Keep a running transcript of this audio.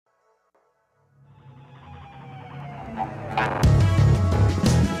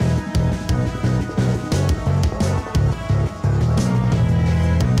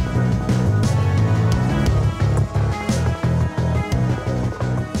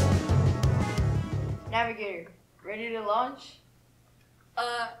Navigator, ready to launch?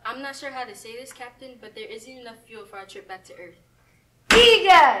 I'm not sure how to say this, Captain, but there isn't enough fuel for our trip back to Earth.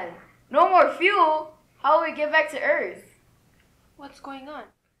 Egad! No more fuel? How will we get back to Earth? What's going on?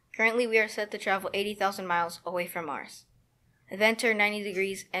 Currently, we are set to travel 80,000 miles away from Mars, and then turn 90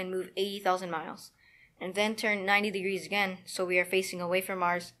 degrees and move 80,000 miles, and then turn 90 degrees again, so we are facing away from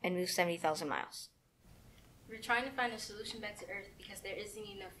Mars and move 70,000 miles. We're trying to find a solution back to Earth because there isn't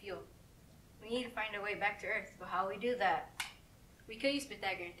enough fuel. We need to find a way back to Earth, but how will we do that? We could use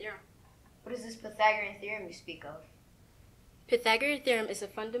Pythagorean theorem. What is this Pythagorean theorem you speak of? Pythagorean theorem is a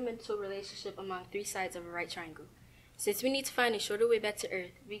fundamental relationship among three sides of a right triangle. Since we need to find a shorter way back to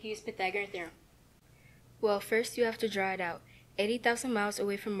Earth, we can use Pythagorean theorem. Well, first you have to draw it out. 80,000 miles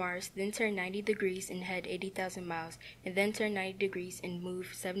away from Mars, then turn 90 degrees and head 80,000 miles, and then turn 90 degrees and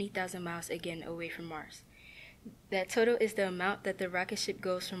move 70,000 miles again away from Mars. That total is the amount that the rocket ship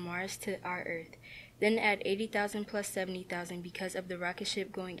goes from Mars to our Earth. Then add 80,000 plus 70,000 because of the rocket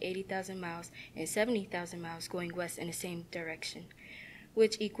ship going 80,000 miles and 70,000 miles going west in the same direction,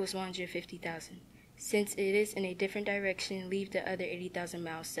 which equals 150,000. Since it is in a different direction, leave the other 80,000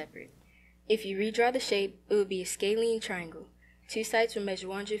 miles separate. If you redraw the shape, it would be a scalene triangle. Two sides will measure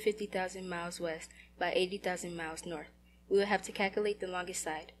 150,000 miles west by 80,000 miles north. We will have to calculate the longest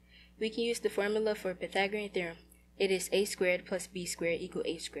side. We can use the formula for Pythagorean theorem. It is a squared plus b squared equal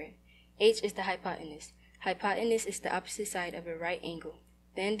h squared. H is the hypotenuse. Hypotenuse is the opposite side of a right angle.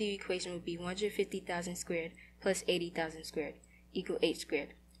 Then the equation would be 150,000 squared plus 80,000 squared equal h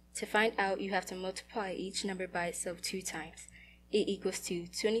squared. To find out, you have to multiply each number by itself 2 times. It equals to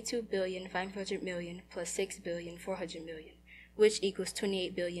 22,500,000,000 plus 6,400,000,000, which equals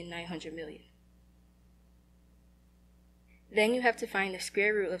 28,900,000,000. Then you have to find the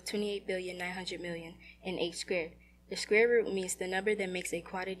square root of 28,900,000,000 and h squared. The square root means the number that makes a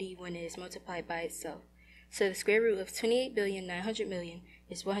quantity when it is multiplied by itself. So the square root of 28,900,000,000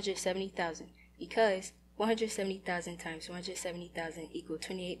 is 170,000 because 170,000 times 170,000 equal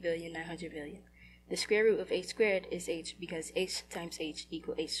 28,900,000,000. The square root of h squared is h because h times h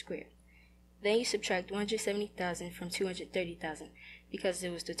equal h squared. Then you subtract 170,000 from 230,000 because it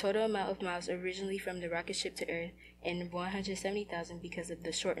was the total amount of miles originally from the rocket ship to Earth and 170,000 because of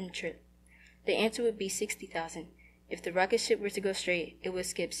the shortened trip. The answer would be 60,000. If the rocket ship were to go straight, it would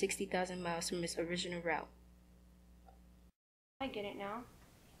skip 60,000 miles from its original route. I get it now.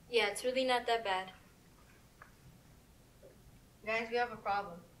 Yeah, it's really not that bad. Guys, we have a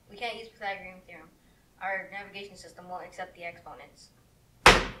problem. We can't use Pythagorean theorem. Our navigation system won't accept the exponents.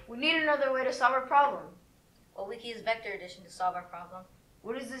 We need another way to solve our problem. Well, we can use vector addition to solve our problem.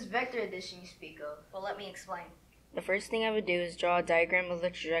 What is this vector addition you speak of? Well, let me explain. The first thing I would do is draw a diagram of the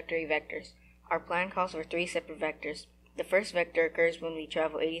trajectory vectors. Our plan calls for 3 separate vectors. The first vector occurs when we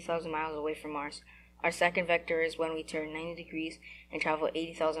travel 80,000 miles away from Mars. Our second vector is when we turn 90 degrees and travel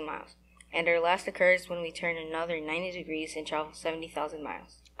 80,000 miles. And our last occurs when we turn another 90 degrees and travel 70,000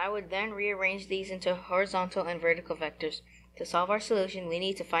 miles. I would then rearrange these into horizontal and vertical vectors. To solve our solution, we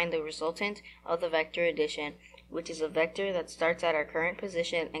need to find the resultant of the vector addition, which is a vector that starts at our current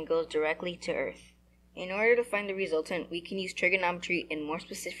position and goes directly to Earth. In order to find the resultant, we can use trigonometry and more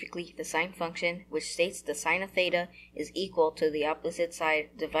specifically the sine function, which states the sine of theta is equal to the opposite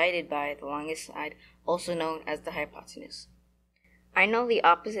side divided by the longest side, also known as the hypotenuse. I know the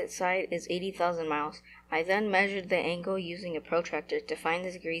opposite side is 80,000 miles. I then measured the angle using a protractor to find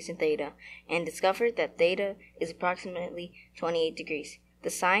the degrees in theta and discovered that theta is approximately 28 degrees. The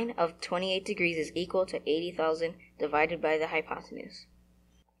sine of 28 degrees is equal to 80,000 divided by the hypotenuse.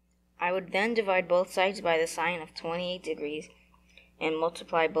 I would then divide both sides by the sine of 28 degrees and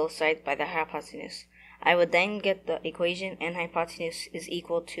multiply both sides by the hypotenuse. I would then get the equation n hypotenuse is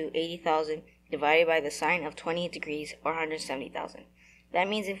equal to 80,000 divided by the sine of 28 degrees or 170,000. That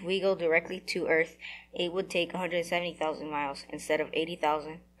means if we go directly to Earth, it would take 170,000 miles instead of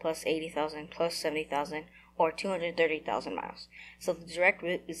 80,000 plus 80,000 plus 70,000 or 230,000 miles. So the direct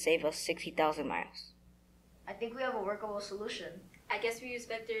route would save us 60,000 miles. I think we have a workable solution. I guess we use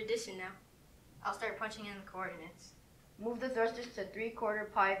vector addition now. I'll start punching in the coordinates. Move the thrusters to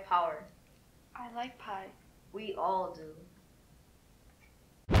 3/4 pi power. I like pi. We all do.